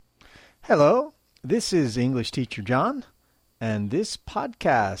Hello, this is English Teacher John, and this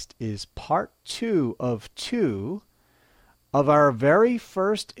podcast is part two of our very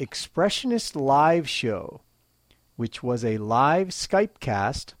first Expressionist live show, which was a live Skype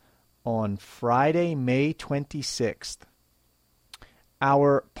cast on Friday, May 26th.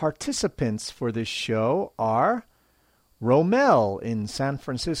 Our participants for this show are Romel in San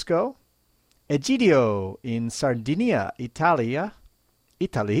Francisco, Egidio in Sardinia,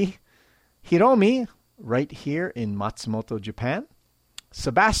 Italy, Hiromi right here in Matsumoto, Japan,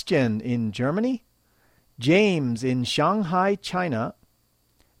 Sebastian in Germany, James in Shanghai, China,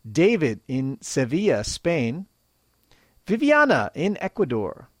 David in Sevilla, Spain, Viviana in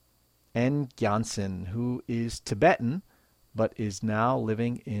Ecuador, and Gyansen, who is Tibetan but is now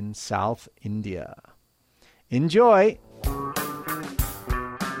living in South India. Enjoy!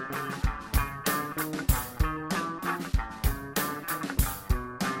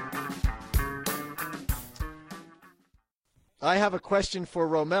 I have a question for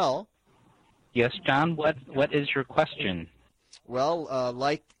Romel. Yes, John, what is your question? Well,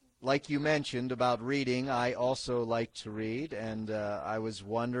 like you mentioned about reading, I also like to read, and I was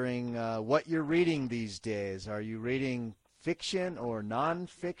wondering what you're reading these days. Are you reading fiction or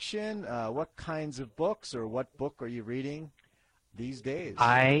nonfiction? What kinds of books, or what book are you reading these days?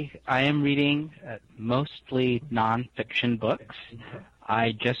 I am reading mostly nonfiction books.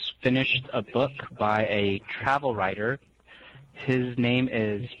 I just finished a book by a travel writer. His name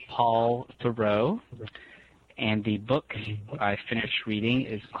is Paul Theroux, and the book I finished reading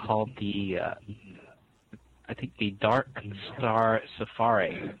is called the Dark Star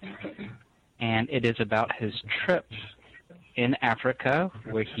Safari, and it is about his trip in Africa,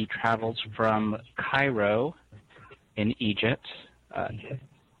 where he travels from Cairo in Egypt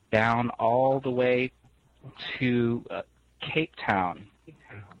down all the way to Cape Town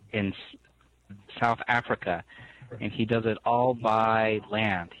in South Africa. And he does it all by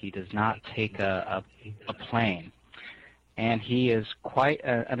land. He does not take a plane. And he is quite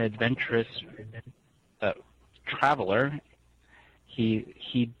an adventurous traveler.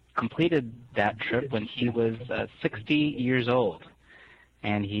 He completed that trip when he was 60 years old.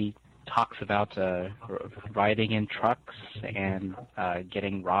 And he talks about riding in trucks and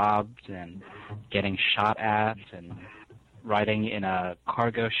getting robbed and getting shot at and riding in a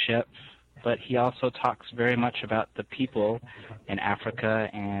cargo ship. But he also talks very much about the people in Africa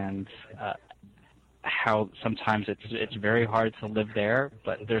and how sometimes it's very hard to live there,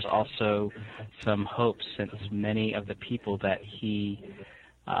 but there's also some hope, since many of the people that he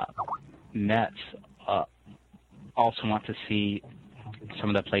met also want to see some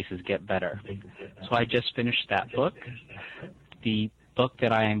of the places get better. So I just finished that book. The book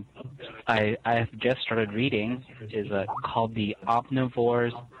that I have just started reading is called The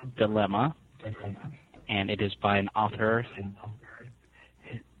Omnivore's Dilemma, and it is by an author.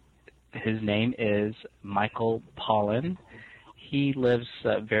 His name is Michael Pollan. He lives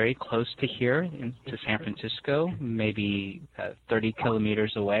very close to here, to San Francisco, maybe 30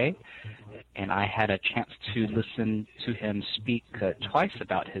 kilometers away, and I had a chance to listen to him speak twice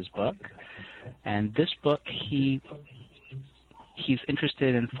about his book. And this book, he's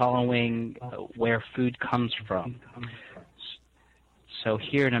interested in following where food comes from. So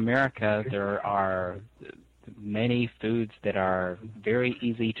here in America, there are many foods that are very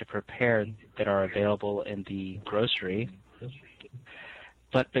easy to prepare that are available in the grocery.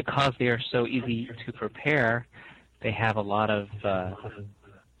 But because they are so easy to prepare, they have a lot of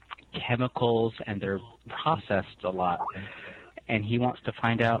chemicals and they're processed a lot. And he wants to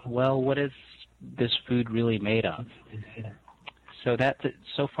find out, well, what is this food really made of? So that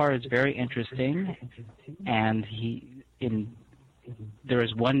so far is very interesting, and there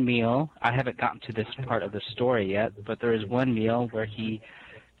is one meal. I haven't gotten to this part of the story yet, but there is one meal where he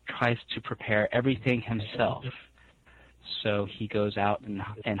tries to prepare everything himself. So he goes out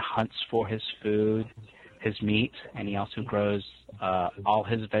and hunts for his food, his meat, and he also grows all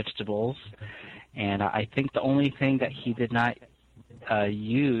his vegetables. And I think the only thing that he did not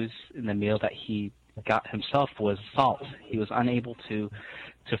use in the meal that he got himself was salt. He was unable to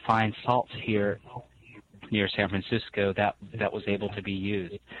find salt here near San Francisco that was able to be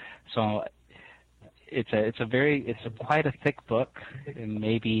used. So it's quite a thick book,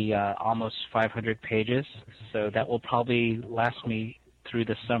 maybe almost 500 pages. So that will probably last me through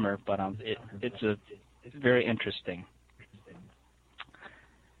the summer, but it's very interesting.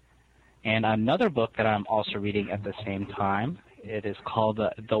 And another book that I'm also reading at the same time, it is called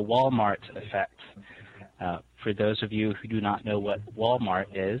The Walmart Effect. For those of you who do not know what Walmart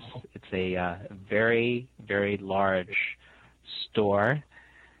is, it's a very, very large store,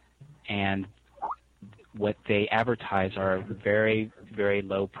 and what they advertise are very, very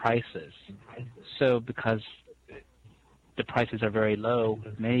low prices. So because the prices are very low,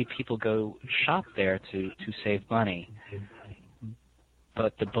 many people go shop there to save money.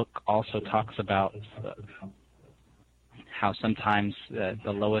 But the book also talks about how sometimes the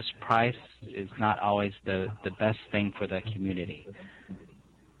lowest price is not always the best thing for the community.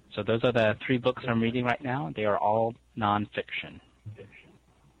 So those are the 3 books I'm reading right now. They are all nonfiction.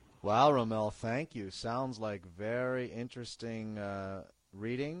 Wow, Rommel, thank you. Sounds like very interesting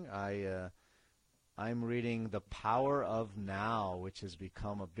reading. I'm reading The Power of Now, which has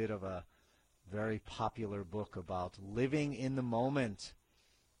become a bit of a very popular book about living in the moment,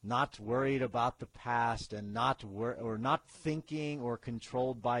 not worried about the past, and not thinking or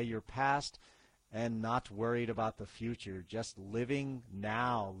controlled by your past, and not worried about the future. Just living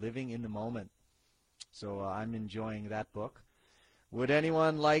now, living in the moment. So I'm enjoying that book. Would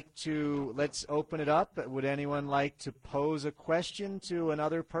anyone like to, let's open it up, would anyone like to pose a question to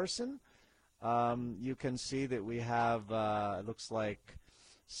another person? You can see that we have, it looks like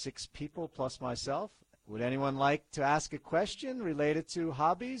 6 people plus myself. Would anyone like to ask a question related to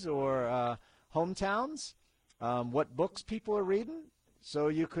hobbies or hometowns? What books people are reading? So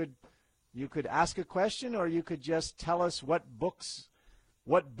you could ask a question, or you could just tell us what book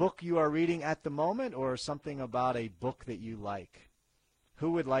you are reading at the moment, or something about a book that you like.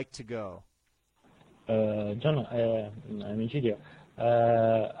 Who would like to go? John, I'm Egidio.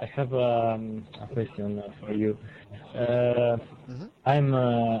 I have a question for you. I'm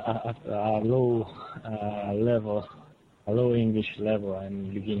at a low level, a low English level.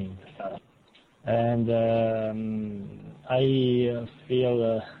 I'm beginning, and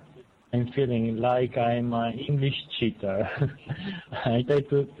I'm feeling like I'm an English cheater. I try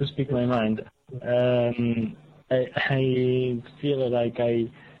to speak my mind. I feel like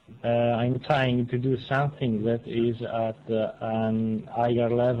I'm trying to do something that is at an higher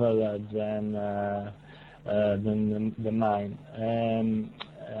level than the mine.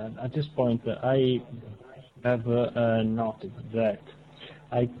 At this point, I have noted that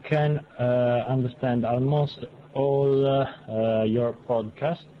I can understand almost all your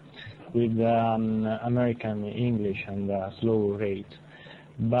podcasts with American English and a slow rate.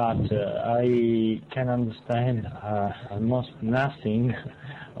 But I can understand almost nothing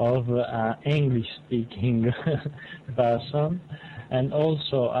of English-speaking person, and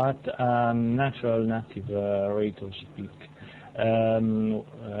also at a natural native rate of speak.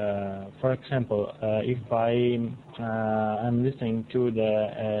 For example, if I am listening to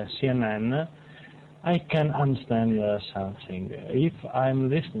the CNN, I can understand something. If I'm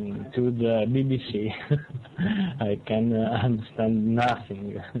listening to the BBC, I can understand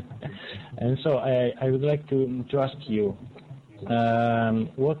nothing. And so I would like to ask you,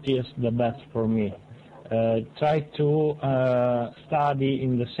 what is the best for me? Try to study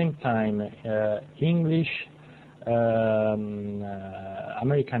in the same time English,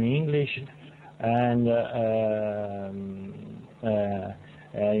 American English, and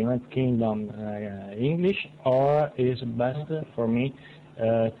United Kingdom English, or is best for me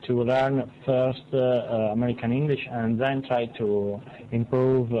to learn first American English and then try to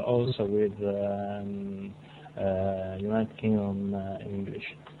improve also with United Kingdom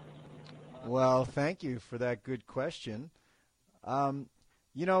English? Well, thank you for that good question.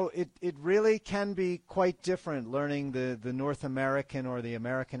 You know, it really can be quite different learning the North American or the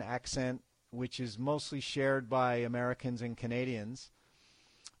American accent, which is mostly shared by Americans and Canadians.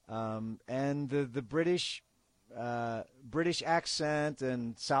 And the British accent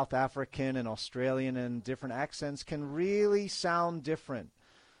and South African and Australian and different accents can really sound different.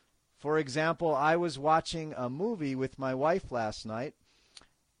 For example, I was watching a movie with my wife last night,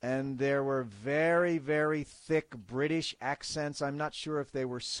 and there were very, very thick British accents. I'm not sure if they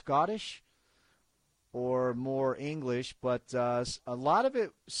were Scottish or more English, but a lot of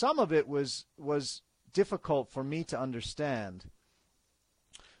it, some of it was difficult for me to understand.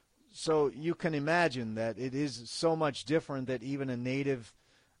 So you can imagine that it is so much different that even a native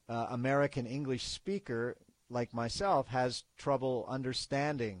American English speaker like myself has trouble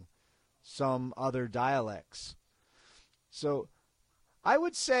understanding some other dialects. So I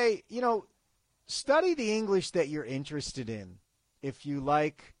would say, you know, study the English that you're interested in. If you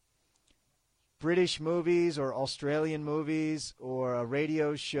like British movies or Australian movies or a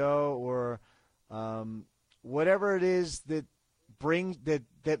radio show or whatever it is that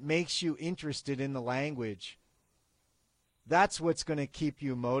that makes you interested in the language, that's what's going to keep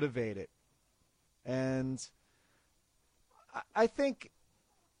you motivated. And I think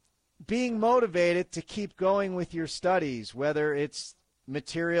being motivated to keep going with your studies, whether it's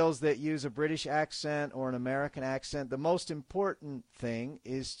materials that use a British accent or an American accent. The most important thing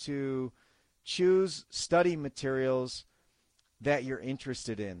is to choose study materials that you're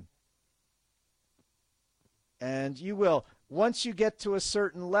interested in. And you will, once you get to a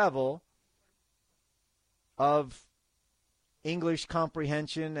certain level of English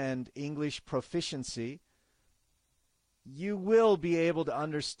comprehension and English proficiency, you will be able to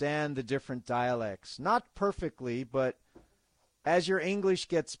understand the different dialects. Not perfectly, but as your English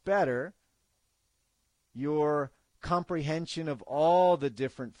gets better, your comprehension of all the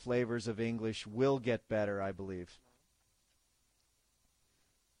different flavors of English will get better, I believe.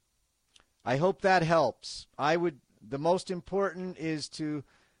 I hope that helps. The most important is to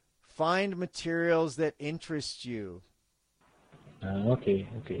find materials that interest you. Okay.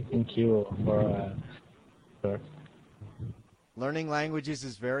 Thank you for. Learning languages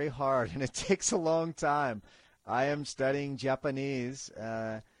is very hard, and it takes a long time. I am studying Japanese,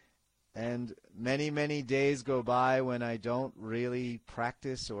 and many days go by when I don't really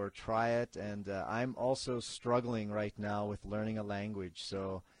practice or try it, and I'm also struggling right now with learning a language.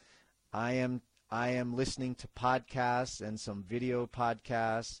 So I am listening to podcasts and some video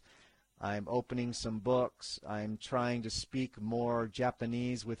podcasts. I'm opening some books. I'm trying to speak more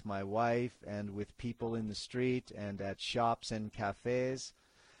Japanese with my wife and with people in the street and at shops and cafes.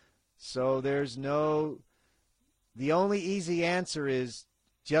 So the only easy answer is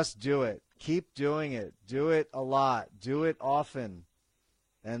just do it. Keep doing it. Do it a lot. Do it often.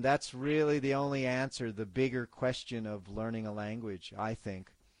 And that's really the only answer, the bigger question of learning a language, I think.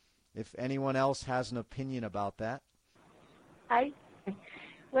 If anyone else has an opinion about that.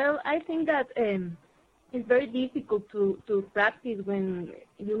 Well, I think that it's very difficult to practice when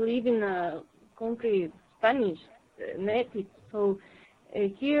you live in a country Spanish native. So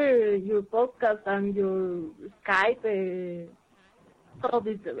here, your podcast and your Skype method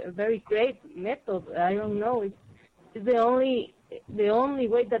is a very great method. I don't know. It's the only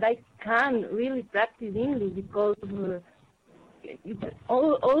way that I can really practice English because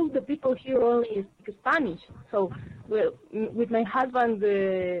all the people here only speak Spanish. So with my husband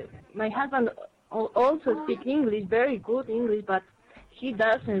also speaks English, very good English, but he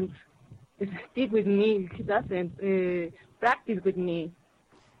doesn't speak with me. He doesn't practice with me.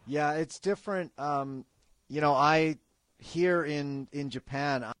 Yeah, it's different. I here in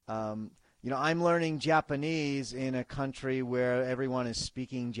Japan, I'm learning Japanese in a country where everyone is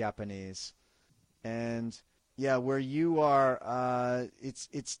speaking Japanese, and yeah, where you are,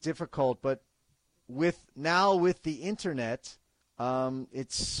 it's difficult. But with the internet,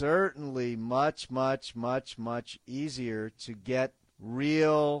 it's certainly much easier to get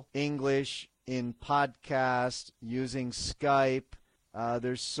real English in podcast using Skype.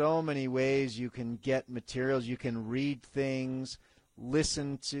 There's so many ways you can get materials. You can read things,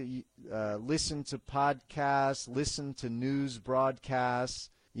 listen to podcasts, listen to news broadcasts.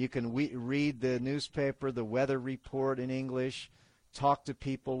 You can read the newspaper, the weather report in English, talk to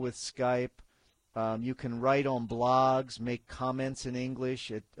people with Skype. You can write on blogs, make comments in English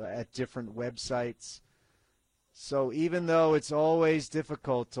at different websites. So even though it's always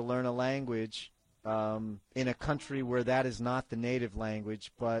difficult to learn a language in a country where that is not the native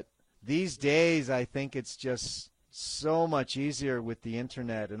language, but these days I think it's just so much easier with the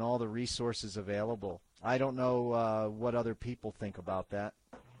internet and all the resources available. I don't know what other people think about that.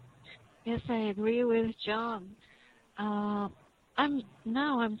 Yes, I agree with John. I'm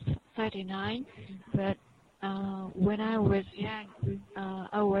 39, but when I was young,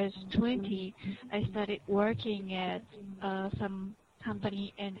 I was 20. I started working at some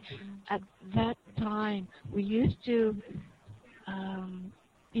company, and at that time we used to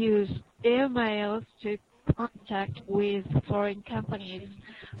use emails to contact with foreign companies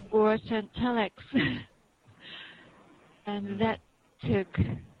or send telex, and that took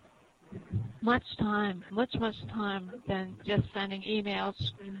much time than just sending emails.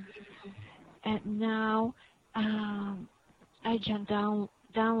 And now I can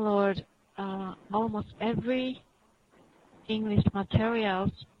download almost every English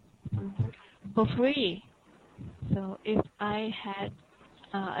materials for free. So if I had,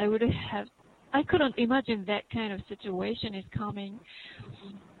 I couldn't imagine that kind of situation is coming.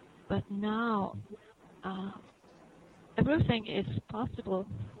 But now everything is possible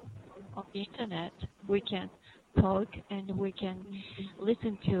on the internet. We can talk and we can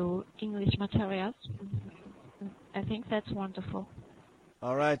listen to English materials. I think that's wonderful.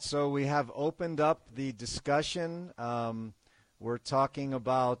 All right, so we have opened up the discussion. We're talking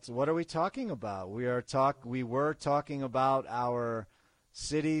about, what are we talking about? We were talking about our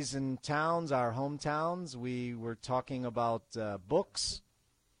cities and towns, our hometowns. We were talking about books.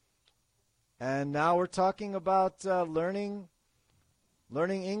 And now we're talking about learning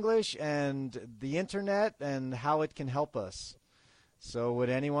English and the internet and how it can help us. So would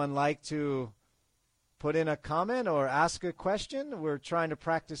anyone like to put in a comment or ask a question? We're trying to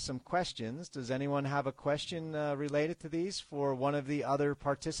practice some questions. Does anyone have a question related to these for one of the other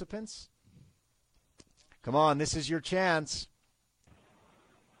participants? Come on, this is your chance.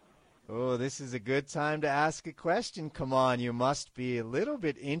 Oh, this is a good time to ask a question. Come on, you must be a little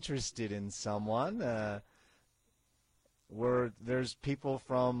bit interested in someone. There's people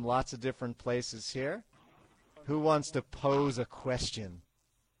from lots of different places here. Who wants to pose a question?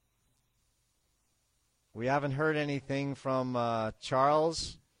 We haven't heard anything from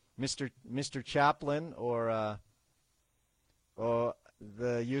Charles, Mr. Chaplin, or the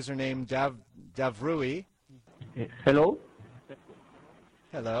username Davrui. Hello.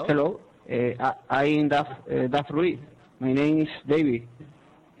 Hello. Hello. I am Davrui. My name is David.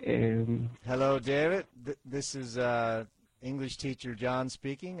 Hello, David. This is English teacher John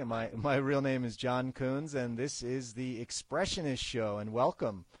speaking. And my real name is John Coons, and this is the Expressionist Show. And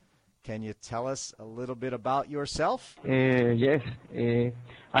welcome. Can you tell us a little bit about yourself? Yes.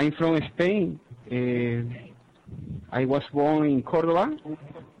 I'm from Spain. I was born in Córdoba,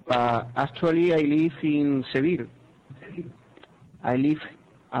 but actually I live in Seville. I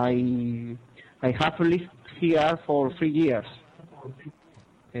have lived here for 3 years.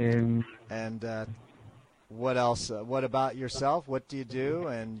 And what else? What about yourself? What do you do?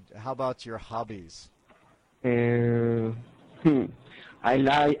 And how about your hobbies? I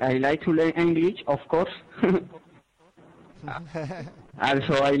like to learn English, of course.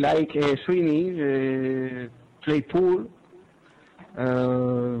 Also, I like swimming, play pool,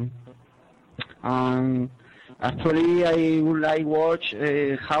 and actually I would like watch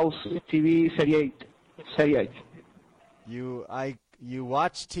house TV series. You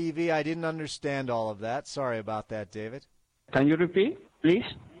watch TV? I didn't understand all of that. Sorry about that, David. Can you repeat, please?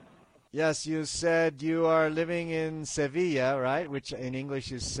 Yes, you said you are living in Sevilla, right? Which in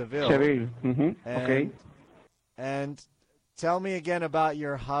English is Seville. Seville. Mm-hmm. Okay. And tell me again about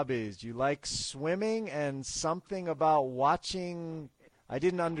your hobbies. You like swimming and something about watching. I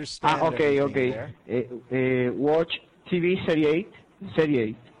didn't understand. Okay. Watch TV series.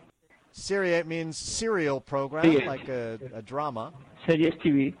 Series means serial program, Yes. like a drama. Series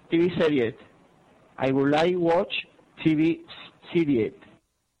TV series. I would like watch TV series.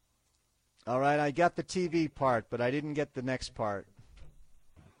 All right, I got the TV part, but I didn't get the next part.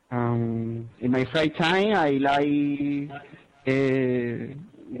 In my free time, I like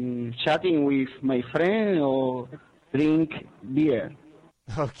chatting with my friend or drink beer.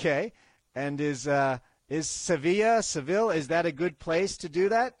 Okay, and is Seville, is that a good place to do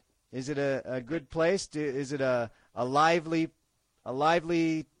that? Is it a good place? Is it a lively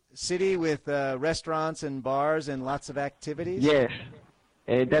city with restaurants and bars and lots of activities? Yes,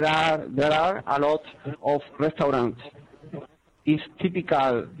 there are a lot of restaurants. It's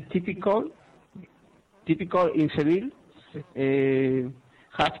typical in Seville.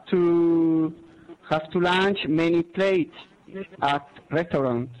 Have to lunch many plates at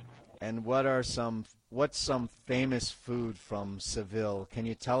restaurants. And what's some famous food from Seville? Can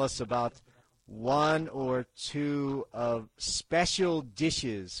you tell us about one or two of special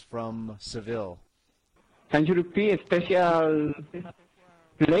dishes from Seville? Can you repeat special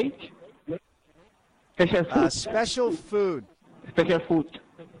plate? Special food. Special food. Special food.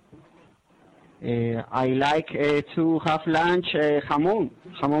 I like to have lunch jamón.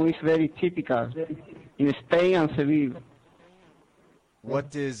 Jamón is very typical in Spain and Seville.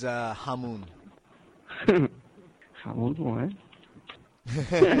 What is jamón? Jamón, what?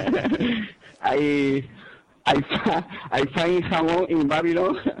 I find jamón in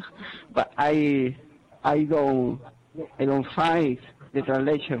Babylon, but I don't find the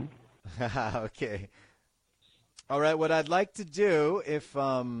translation. Okay. All right. What I'd like to do, if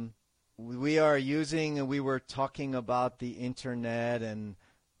we were talking about the internet and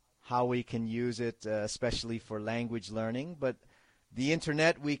how we can use it, especially for language learning. But the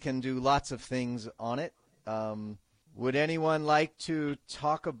internet, we can do lots of things on it. Would anyone like to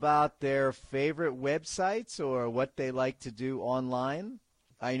talk about their favorite websites or what they like to do online?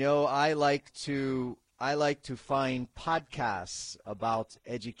 I know I like to find podcasts about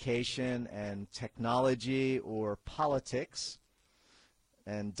education and technology or politics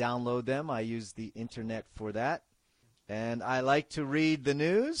and download them. I use the internet for that. And I like to read the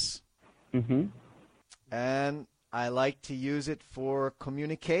news. Mm-hmm. And I like to use it for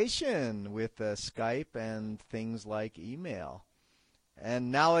communication with Skype and things like email.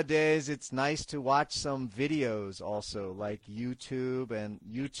 And nowadays, it's nice to watch some videos also, like YouTube and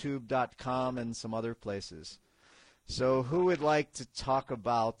YouTube.com and some other places. So who would like to talk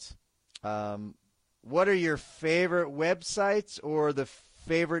about what are your favorite websites or the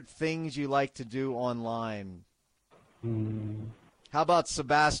favorite things you like to do online? How about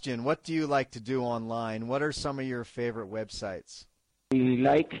Sebastian? What do you like to do online? What are some of your favorite websites? I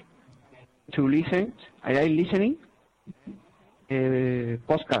like to listen. I like listening.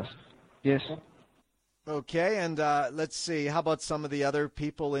 Podcast. Yes. Okay, and let's see. How about some of the other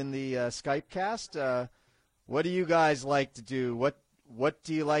people in the Skype cast? What do you guys like to do? What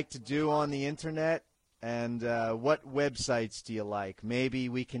do you like to do on the internet? And what websites do you like? Maybe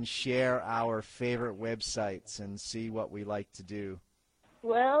we can share our favorite websites and see what we like to do.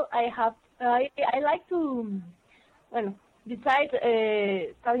 Well, I like to, well, besides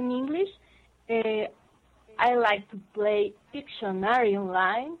studying English, I like to play Pictionary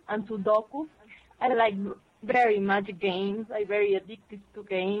online and Sudoku. I like very much games. I'm very addicted to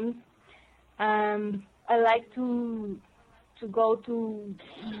games. I like to go to,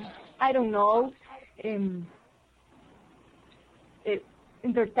 I don't know,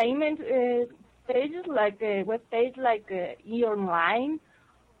 entertainment pages, like a web page like eOnline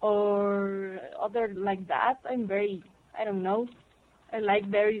or other like that. I'm very, I don't know, I like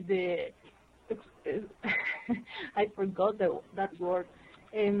very the, I forgot that word.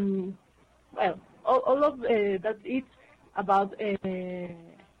 Well, all of that is about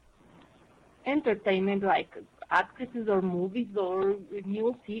entertainment, like actresses or movies or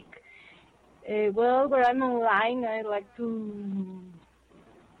music. Well, when I'm online, I like to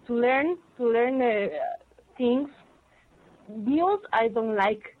learn things. News I don't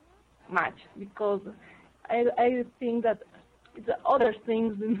like much because I think that it's other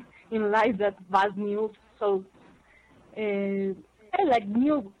things in life that bad news. So I like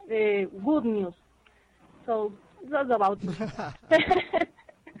news, good news. So that's about it.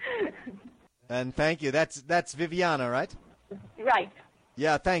 And thank you. That's Viviana, right? Right.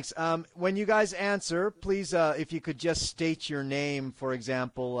 Yeah, thanks. When you guys answer, please, if you could just state your name. For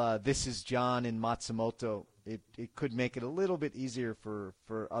example, this is John in Matsumoto. It could make it a little bit easier for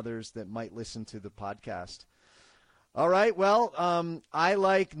others that might listen to the podcast. All right. Well, I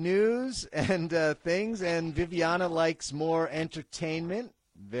like news and things, and Viviana likes more entertainment.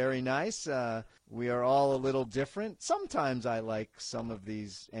 Very nice. We are all a little different. Sometimes I like some of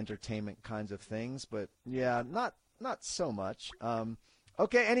these entertainment kinds of things, but yeah, not so much.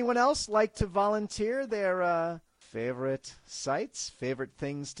 Okay, anyone else like to volunteer their favorite sites, favorite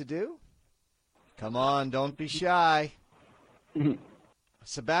things to do? Come on, don't be shy.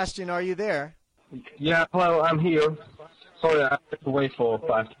 Sebastian, are you there? Yeah, hello, I'm here. Sorry, I have to wait for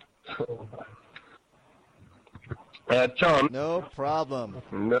 5. John. No problem.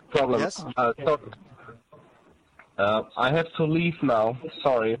 No problem. Yes? I have to leave now.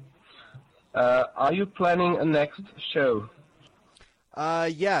 Sorry. Are you planning a next show?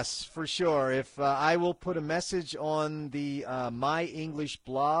 Yes, for sure. If I will put a message on the My English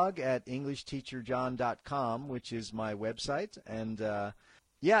blog at EnglishTeacherJohn.com, which is my website, and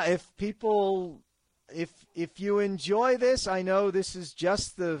yeah, if people, if you enjoy this, I know this is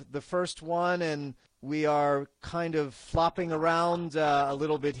just the first one, and we are kind of flopping around a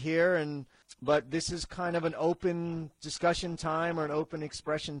little bit here, but this is kind of an open discussion time or an open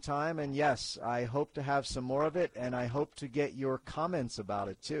expression time, and yes, I hope to have some more of it, and I hope to get your comments about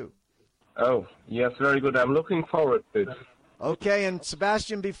it too. Oh, yes, very good. I'm looking forward to it. Okay, and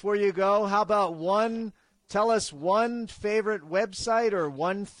Sebastian, before you go, how about tell us one favorite website or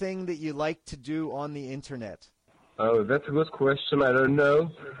one thing that you like to do on the internet? Oh, that's a good question. I don't know.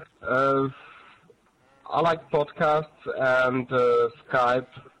 I like podcasts and Skype.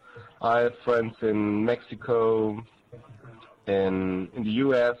 I have friends in Mexico, in the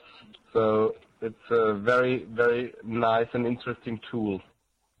U.S., so it's a very, very nice and interesting tool.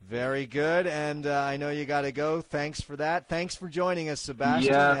 Very good, and I know you got to go. Thanks for that. Thanks for joining us,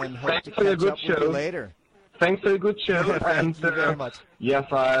 Sebastian, and hope to catch up with you later. Thanks for a good show. Thank you very much.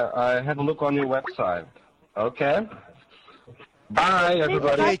 Yes, I have a look on your website. Okay. Bye,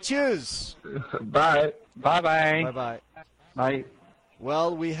 everybody. Okay, cheers. Bye. Bye-bye. Bye-bye. Bye.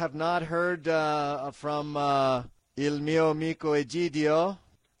 Well, we have not heard from Il mio amico Egidio.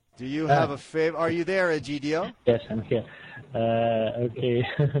 Do you have a favorite? Are you there, Egidio? Yes, I'm here. Okay.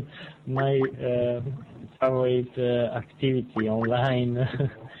 My favorite activity online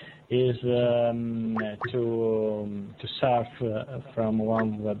is to surf from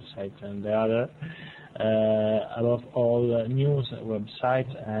one website and the other. above all news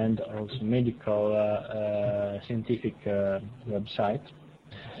websites and also medical scientific websites.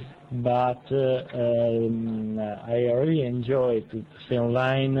 But I really enjoy to stay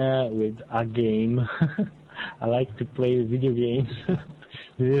online with a game. I like to play video games.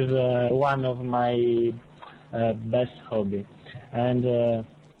 This is one of my best hobby. And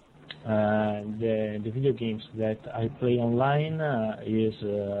the video games that I play online is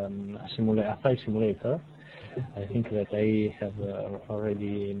a flight simulator. I think that I have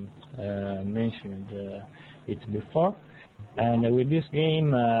already mentioned it before. And with this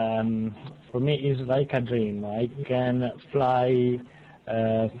game, for me, it's like a dream. I can fly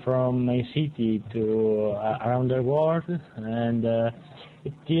from my city to around the world, and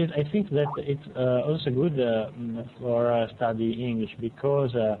it is. I think that it's also good for study English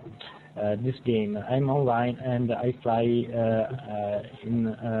because this game, I'm online and I fly in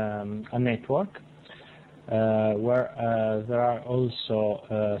a network. Where there are also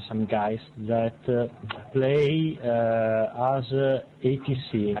some guys that play as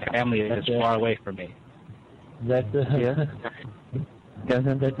ATC. My family is far away from me. That that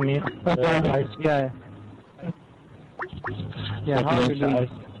means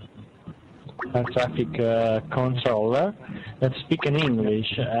a traffic controller that speak in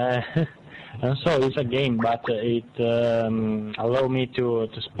English. And so it's a game, but it allows me to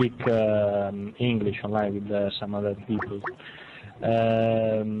speak English online with some other people.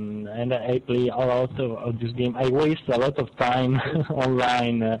 And I play a lot of this game. I waste a lot of time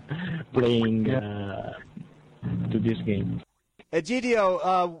online playing to this game.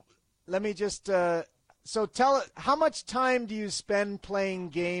 Egidio, let me just so tell how much time do you spend playing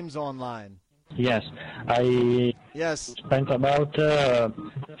games online? Yes, I spent about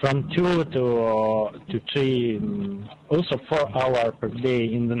from 2 to 3, also 4 hours per day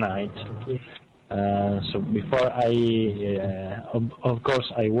in the night. So before of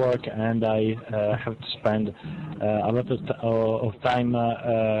course, I work and I have to spend a lot of time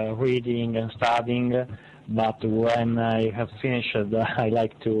reading and studying. But when I have finished, I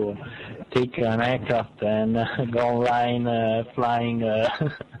like to take an aircraft and go online, flying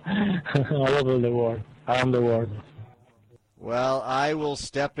all over the world, around the world. Well, I will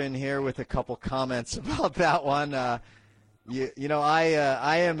step in here with a couple comments about that one. You know,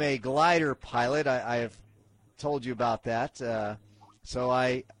 I am a glider pilot. I have told you about that. So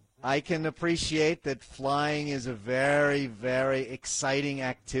I can appreciate that flying is a very, very exciting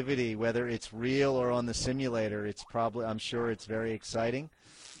activity, whether it's real or on the simulator. I'm sure it's very exciting.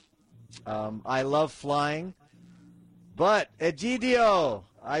 I love flying. But, Egidio,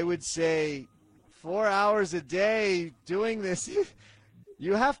 I would say 4 hours a day doing this,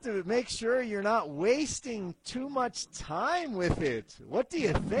 you have to make sure you're not wasting too much time with it. What do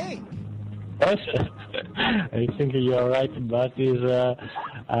you think? Yes, I think you're right, but it's a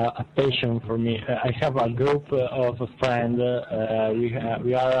passion for me. I have a group of friends.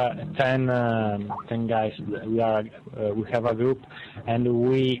 We are 10 guys. We have a group, and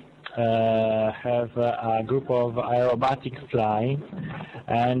we have a group of aerobatic flying.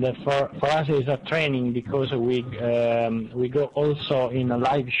 And for us, it's a training because we go also in a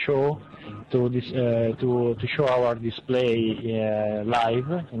live show to show our display live.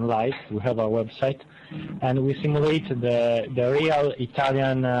 We have a website, and we simulate the real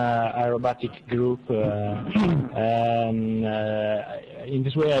Italian aerobatic group. In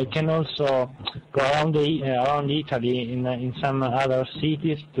this way, I can also go around Italy in some other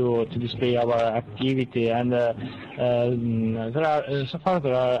cities to display our activity. And there are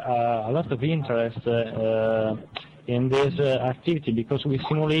a lot of interest in this activity because we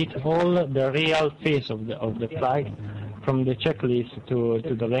simulate all the real phase of the flight, from the checklist to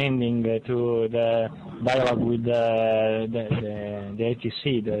the landing to the dialogue with the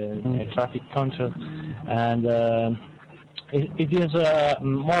ATC, the traffic control, and it is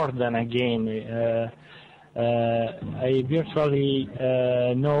more than a game. I virtually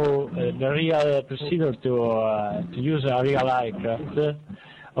know the real procedure to use a real aircraft.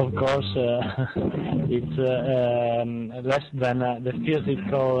 Of course, it's less than the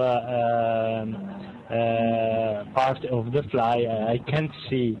physical part of the fly. I can't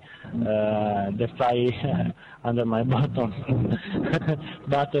see the fly under my bottom.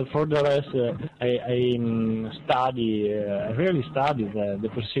 But for the rest, I really study the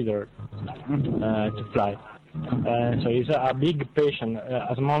procedure to fly. So it's a big passion.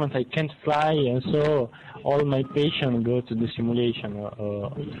 At the moment I can't fly, and so all my passion go to the simulation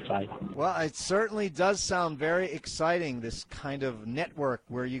of flight. Well, it certainly does sound very exciting, this kind of network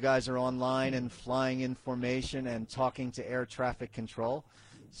where you guys are online and flying information and talking to air traffic control.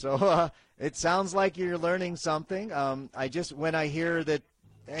 So it sounds like you're learning something. When I hear that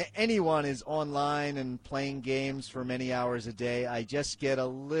anyone is online and playing games for many hours a day, I just get a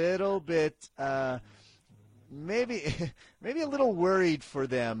little bit, maybe a little worried for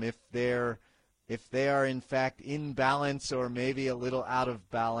them if they are in fact in balance or maybe a little out of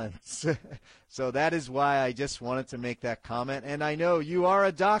balance. So that is why I just wanted to make that comment. And I know you are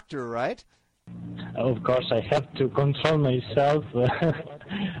a doctor, right? Of course, I have to control myself.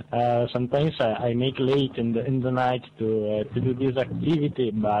 Sometimes I make late in the night to do this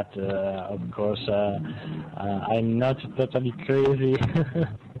activity, but of course I'm not totally crazy.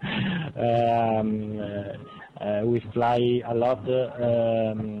 We fly a lot,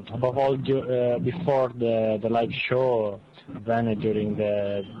 above all before the live show. Then during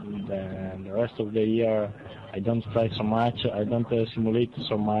the rest of the year, I don't fly so much. I don't simulate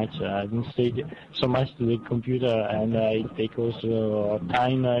so much. I don't stay so much to the computer, and I take also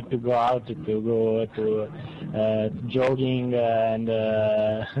time to go out, to go to jogging and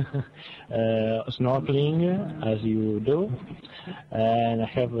snorkeling, as you do. And I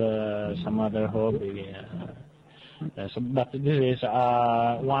have some other hobby. But this is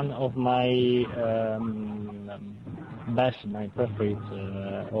one of my my preferred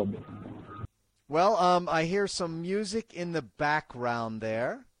hobby. Well, I hear some music in the background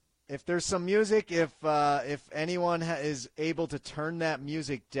there. If there's some music, if anyone is able to turn that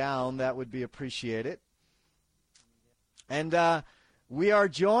music down, that would be appreciated. And we are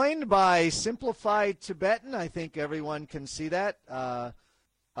joined by Simplified Tibetan. I think everyone can see that.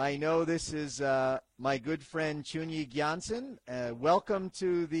 I know this is my good friend Chunyi Gyansen. Welcome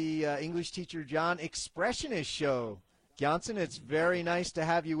to the English Teacher John Expressionist Show. Gyansen, it's very nice to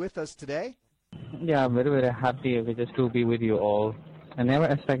have you with us today. Yeah, I'm very, very happy just to be with you all. I never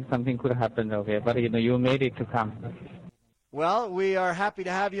expect something could happen, okay, but you made it to come. Well, we are happy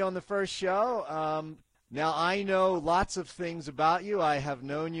to have you on the first show. Now, I know lots of things about you. I have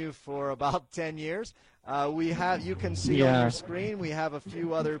known you for about 10 years. You can see on your screen, we have a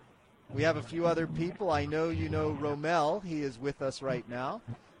few other people. I know you know Romel. He is with us right now.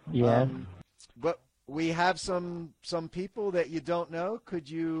 Yes. But we have some people that you don't know. Could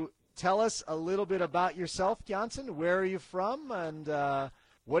you tell us a little bit about yourself, Gyansen? Where are you from, and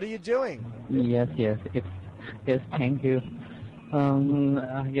what are you doing? Yes, thank you.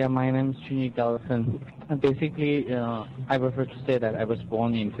 My name is Chunyi Gyansen. Basically, I prefer to say that I was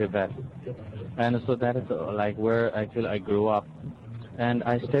born in Tibet, and so that is like where actually I grew up, and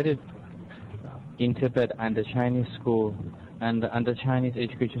I studied in Tibet under Chinese school and under Chinese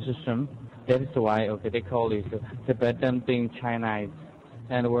education system. That is why they call it Tibetan being Chinese.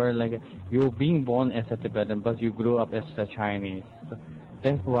 And we're like, you're being born as a Tibetan, but you grew up as a Chinese. So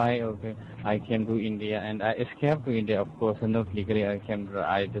that's why, I came to India, and I escaped to India, of course, and not legally. I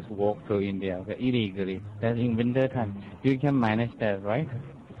just walked to India, illegally. That's in winter time. You can manage that, right?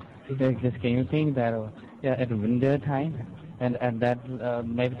 Just can you think that, at winter time, and at that,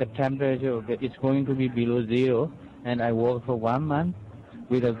 maybe the temperature, it's going to be below zero, and I walked for 1 month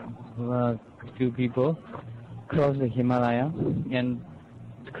with two people, cross the Himalaya,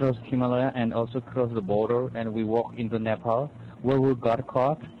 and also cross the border, and we walked into Nepal, where we got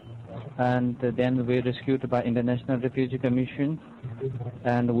caught, and then we were rescued by International Refugee Commission,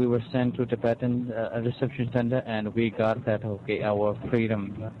 and we were sent to Tibetan reception center, and we got that our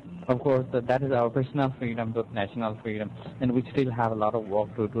freedom. Of course, that is our personal freedom, not national freedom, and we still have a lot of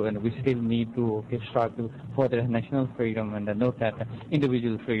work to do, and we still need to struggle for the national freedom and not that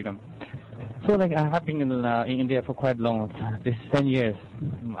individual freedom. So, I have been in India for quite long. This 10 years.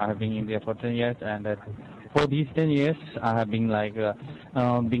 I have been in India for 10 years, and for these 10 years, I have been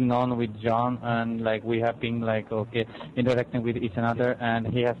being known with John, and we have been interacting with each another, and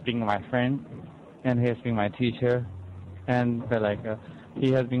he has been my friend, and he has been my teacher, and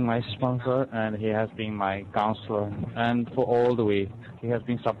he has been my sponsor, and he has been my counselor, and for all the way, he has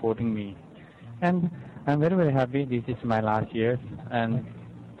been supporting me, and I'm very, very happy. This is my last year, and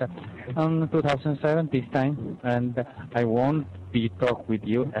 2007 this time, and I won't be talk with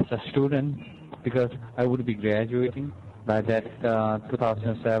you as a student because I would be graduating by that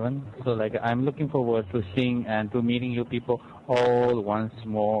 2007. So I'm looking forward to seeing and to meeting you people all once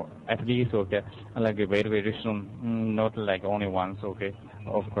more, at least very, very soon, not only once,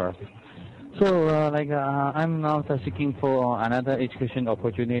 of course. So I'm now seeking for another education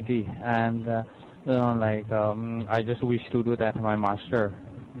opportunity, and I just wish to do that my master.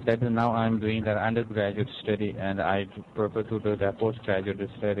 That now I'm doing that undergraduate study, and I prefer to do that postgraduate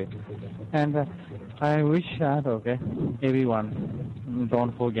study. And I wish that, everyone,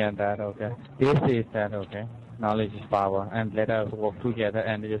 don't forget that, This is that, knowledge is power, and let us work together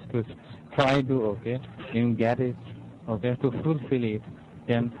and just to try to, okay, and get it, okay, to fulfill it.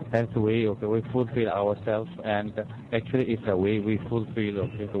 Then that's the way, okay, we fulfill ourselves, and actually it's the way we fulfill,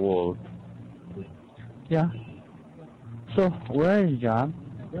 okay, the world. Yeah. So where is John?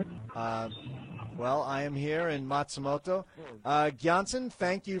 Well, I am here in Matsumoto. Gyansen,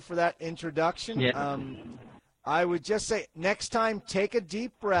 thank you for that introduction. Yeah. I would just say next time, take a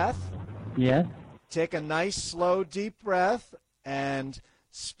deep breath. Yes. Take a nice, slow, deep breath and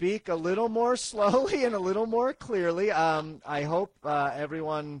speak a little more slowly and a little more clearly. I hope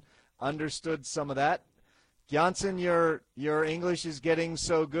everyone understood some of that. Gyansen, your English is getting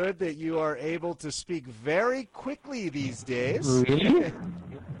so good that you are able to speak very quickly these days. Really?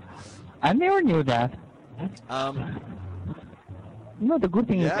 I never knew that. No, the good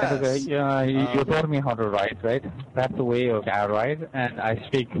thing is that okay, you taught me how to write, right? That's the way I write and I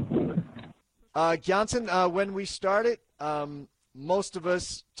speak. Gyansen, when we started, most of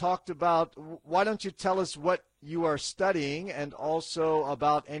us talked about, why don't you tell us what you are studying and also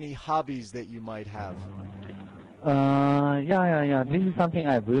about any hobbies that you might have? Yeah. This is something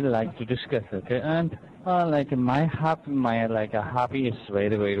I really like to discuss, okay? And like my hobby is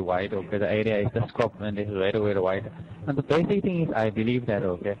very, very wide, okay? The area is the scope and it's very, very wide. And the basic thing is I believe that,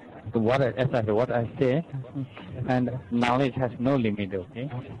 okay? What I say, and knowledge has no limit, okay?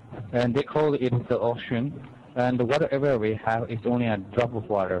 And they call it the ocean, and whatever we have is only a drop of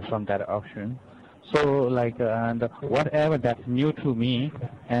water from that ocean. So, like, and whatever that's new to me,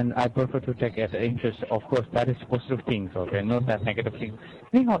 and I prefer to take as interest. Of course, that is positive things, okay, not that negative things.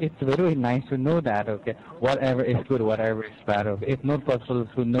 Anyhow, it's very, very nice to know that, okay, whatever is good, whatever is bad, okay. It's not possible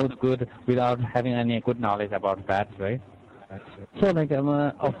to know the good without having any good knowledge about bad, right? So, like,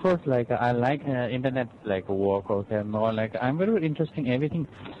 of course, like, I like internet, like, work, okay, more like, I'm very, very interested in everything.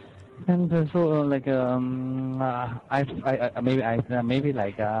 And so, like, I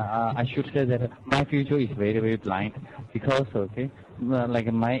should say that my future is very, very blind because, okay,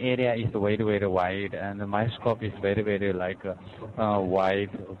 like my area is very, very wide and my scope is very, very like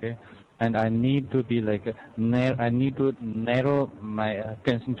wide, okay. And I need to be like I need to narrow my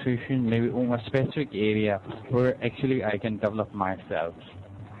concentration maybe on a specific area where actually I can develop myself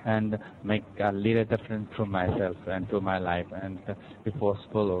and make a little difference to myself and to my life, and if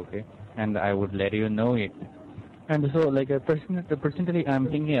possible, okay. And I would let you know it. And so, like, personally, I'm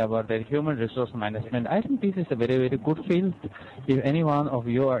thinking about the human resource management. I think this is a very, very good field. If any one of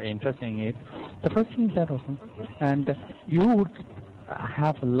you are interested in it, the first thing is that, and you would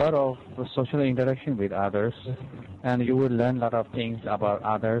have a lot of social interaction with others, and you will learn a lot of things about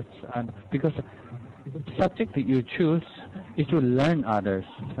others, and because the subject that you choose is to learn others,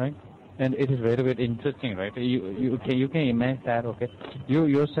 right? And it is very, very interesting, right? You can imagine that, okay? You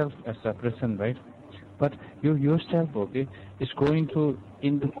yourself as a person, right? But you yourself, okay, is go into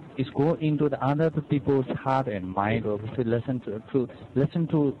the other people's heart and mind, okay, to listen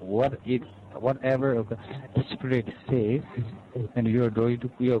to whatever, okay, the spirit says, and you are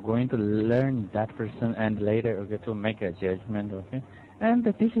going to learn that person, and later, okay, to make a judgment, okay. And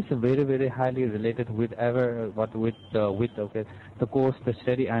this is very, very highly related with okay, the course, the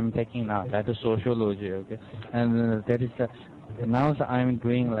study I'm taking now, that is sociology, okay. And that is now I'm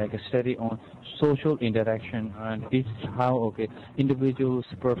doing like a study on social interaction, and this is how, okay, individuals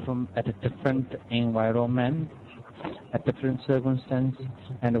perform at a different environment, at different circumstances,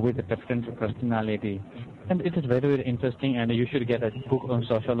 and with a different personality. And it is very, very interesting, and you should get a book on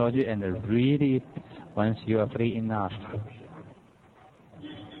sociology and read it once you are free enough.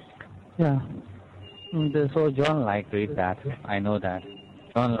 Yeah. So John like read that. I know that.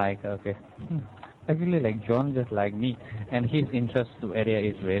 John like, okay. Actually, like John just like me, and his interest area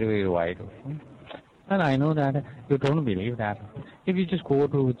is very, very wide. Okay? And I know that you don't believe that. If you just go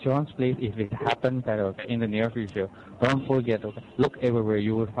to John's place, if it happens that, okay, in the near future, don't forget, okay, look everywhere,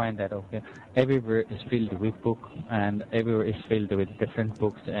 you will find that, okay, everywhere is filled with books, and everywhere is filled with different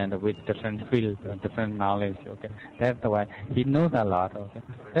books and with different fields, different knowledge, okay. That's why he knows a lot, okay.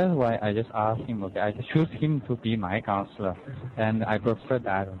 That's why I just asked him, okay, I choose him to be my counselor, and I prefer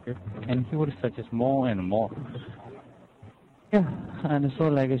that, okay. And he would suggest more and more. Yeah, and so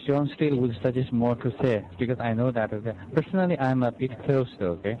like John still will suggest more to say, because I know that, okay. Personally, I'm a bit closed,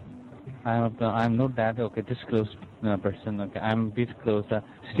 okay. I'm not that, okay, this close person, okay. I'm a bit closer.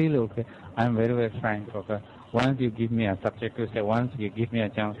 Still, okay, I'm very, very frank, okay. Once you give me a subject to say, once you give me a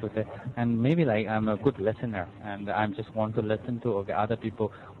chance to say, and maybe like I'm a good listener, and I just want to listen to, okay, other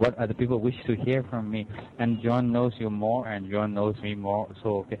people, what other people wish to hear from me. And John knows you more, and John knows me more.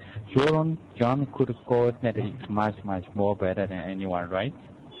 So, okay, John could coordinate it much, much more better than anyone, right?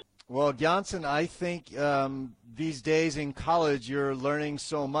 Well, Janssen, I think these days in college you're learning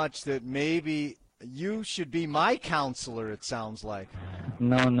so much that maybe you should be my counselor, it sounds like.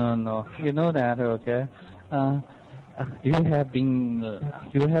 No, no, no. You know that, okay? You have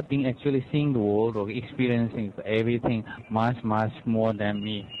been actually seeing the world or experiencing everything much, much more than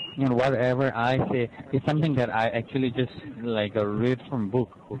me. You know, whatever I say is something that I actually just like read from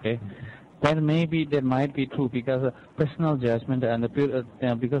book, okay? That might be true because personal judgment and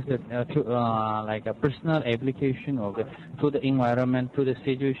because like a personal application of to the environment, to the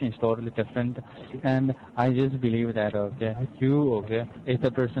situation is totally different. And I just believe that you is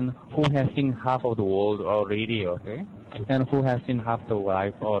the person who has seen half of the world already, okay, and who has seen half the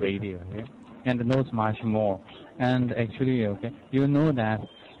life already, okay, and knows much more. And actually, you know that,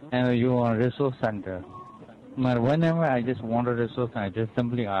 and you are a resource center. But whenever I just want a resource, I just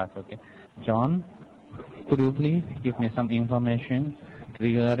simply ask, John, could you please give me some information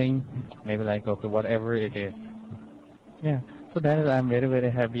regarding maybe like whatever it is? Yeah. So that is, I'm very, very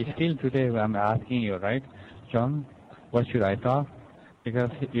happy. Still today I'm asking you, right, John, what should I talk?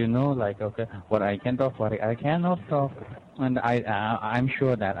 Because you know, like what I can talk, what I cannot talk, and I'm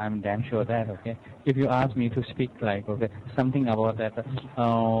sure that I'm damn sure that if you ask me to speak like something about that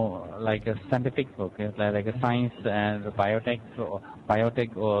like a scientific like a science and biotech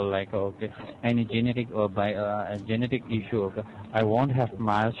or like any genetic or genetic issue I won't have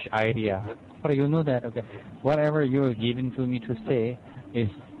much idea. But you know that whatever you're giving to me to say is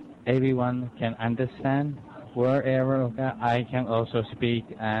everyone can understand. Wherever I can also speak,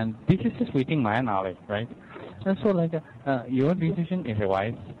 and this is just within my knowledge, right? And so your decision is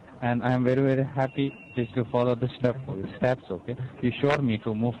wise, and I'm very, very happy just to follow the steps, you showed me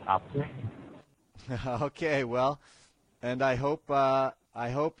to move up. Okay, well, and I hope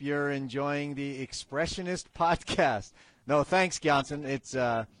you're enjoying the Expressionist podcast. No, thanks, Janssen. It's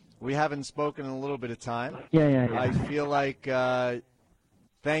we haven't spoken in a little bit of time. Yeah. I feel like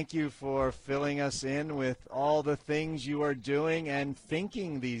thank you for filling us in with all the things you are doing and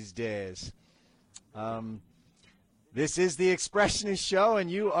thinking these days. This is the Expressionist Show,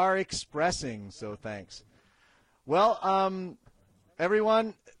 and you are expressing, so thanks. Well,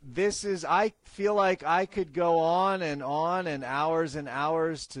 everyone, I feel like I could go on and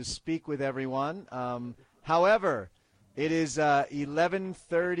hours to speak with everyone. However, it is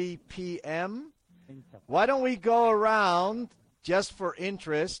 11:30 p.m. Why don't we go around just for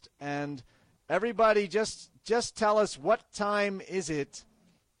interest, and everybody just tell us what time is it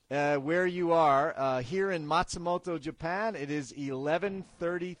where you are. Here in Matsumoto, Japan, it is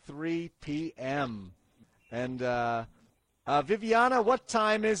 11:33 p.m. And Viviana, what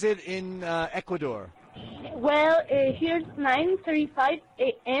time is it in Ecuador? Well, here's 9:35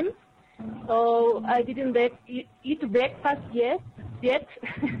 a.m. So I didn't eat breakfast yet.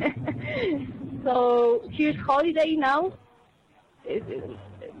 So here's holiday now.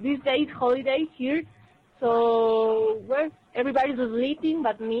 This day is holiday here, so everybody's sleeping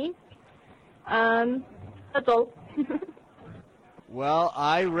but me. That's all. Well,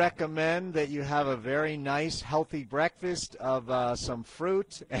 I recommend that you have a very nice, healthy breakfast of some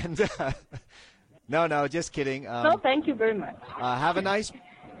fruit and no, just kidding. No, thank you very much. Have a nice.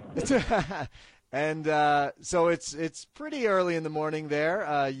 And so it's pretty early in the morning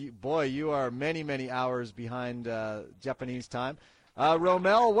there. You are many hours behind Japanese time.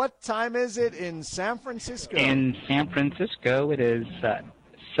 Romel, what time is it in San Francisco? In San Francisco, it is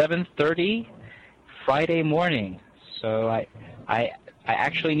 7:30 Friday morning. So I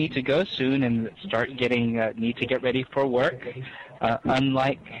actually need to go soon and start need to get ready for work.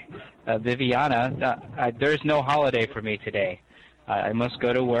 Unlike Viviana, there's no holiday for me today. I must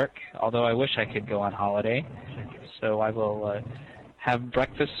go to work, although I wish I could go on holiday. So I will have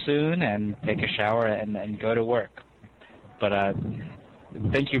breakfast soon and take a shower and go to work. But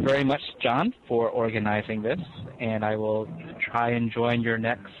thank you very much, John, for organizing this, and I will try and join your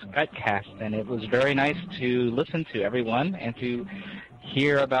next Skypecast. And it was very nice to listen to everyone and to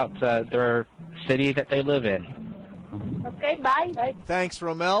hear about their city that they live in. Okay, bye. Thanks,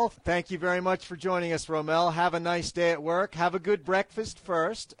 Romel. Thank you very much for joining us, Romel. Have a nice day at work. Have a good breakfast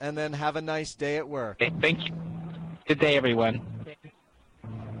first, and then have a nice day at work. Okay, thank you. Good day, everyone.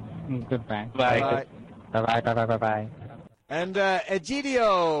 Goodbye. Bye. Bye. And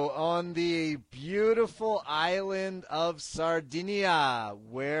Egidio on the beautiful island of Sardinia,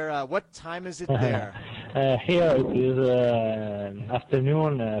 where what time is it there? Here it is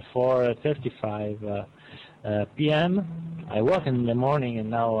afternoon, 4:35 p.m. I work in the morning, and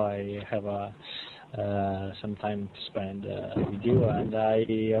now I have some time to spend with you, and I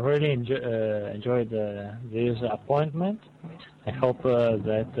really enjoyed this appointment. I hope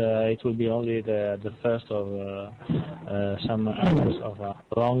that it will be only the first of some hours of a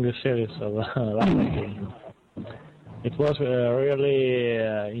long series of live. It was really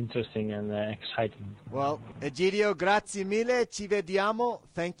interesting and exciting. Well, Egidio, grazie mille. Ci vediamo.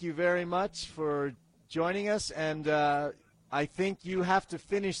 Thank you very much for joining us, and I think you have to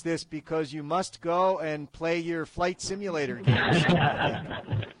finish this because you must go and play your flight simulator games.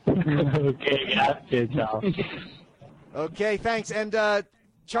 Okay, grazie, ciao. Okay, thanks. And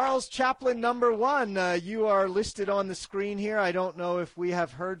Charles Chaplin, number 1, you are listed on the screen here. I don't know if we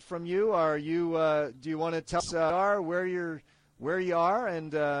have heard from you. Are you? Do you want to tell us where you are,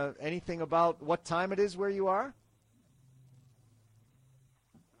 and anything about what time it is where you are?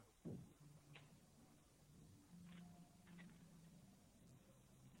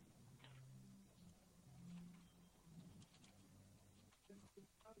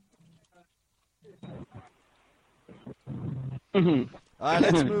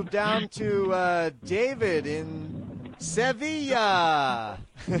 Let's move down to David in Sevilla.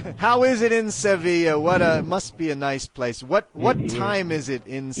 How is it in Sevilla? Must be a nice place. What time is it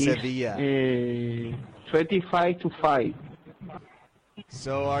in Sevilla? 25 to 5.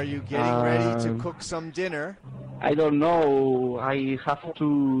 So are you getting ready to cook some dinner? I don't know. I have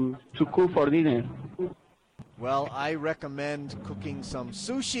to cook for dinner. Well, I recommend cooking some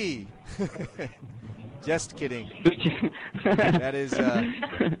sushi. Just kidding. That is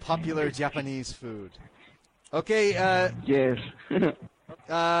popular Japanese food. Okay. Yes.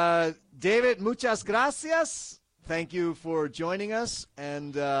 David, muchas gracias. Thank you for joining us.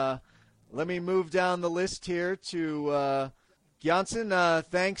 And let me move down the list here to Gyansen.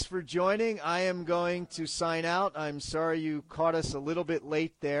 Thanks for joining. I am going to sign out. I'm sorry you caught us a little bit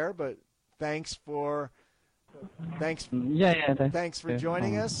late there, but thanks for joining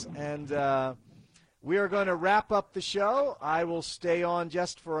us. And we are going to wrap up the show. I will stay on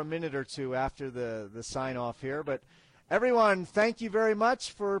just for a minute or two after the sign-off here. But everyone, thank you very much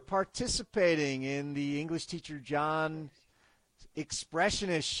for participating in the English Teacher John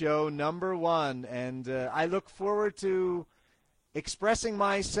Expressionist Show number 1. And I look forward to expressing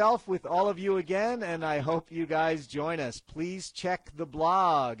myself with all of you again, and I hope you guys join us. Please check the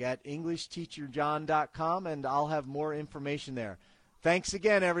blog at EnglishTeacherJohn.com, and I'll have more information there. Thanks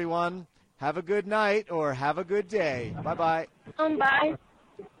again, everyone. Have a good night or have a good day. Bye-bye. Bye.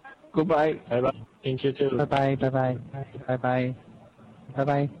 Goodbye. Bye-bye. Thank you, too. Bye-bye. Bye-bye. Bye-bye.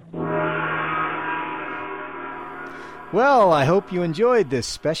 Bye-bye. Well, I hope you enjoyed this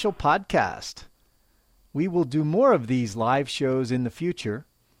special podcast. We will do more of these live shows in the future,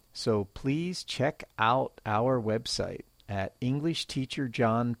 so please check out our website at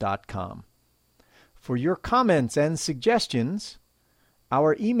EnglishTeacherJohn.com. For your comments and suggestions,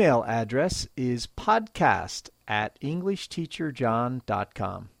 our email address is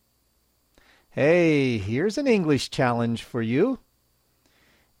podcast@EnglishTeacherJohn.com. Hey, here's an English challenge for you.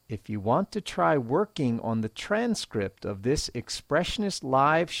 If you want to try working on the transcript of this Expressionist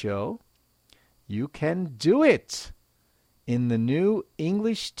live show, you can do it in the new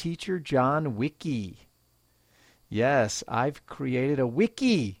English Teacher John Wiki. Yes, I've created a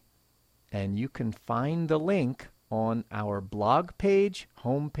wiki, and you can find the link on our blog page,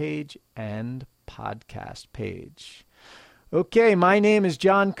 homepage, and podcast page. Okay, my name is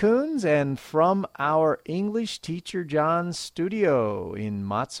John Coons, and from our English Teacher John studio in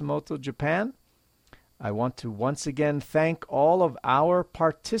Matsumoto, Japan, I want to once again thank all of our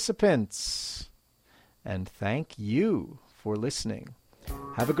participants, and thank you for listening.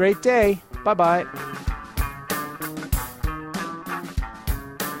 Have a great day. Bye-bye.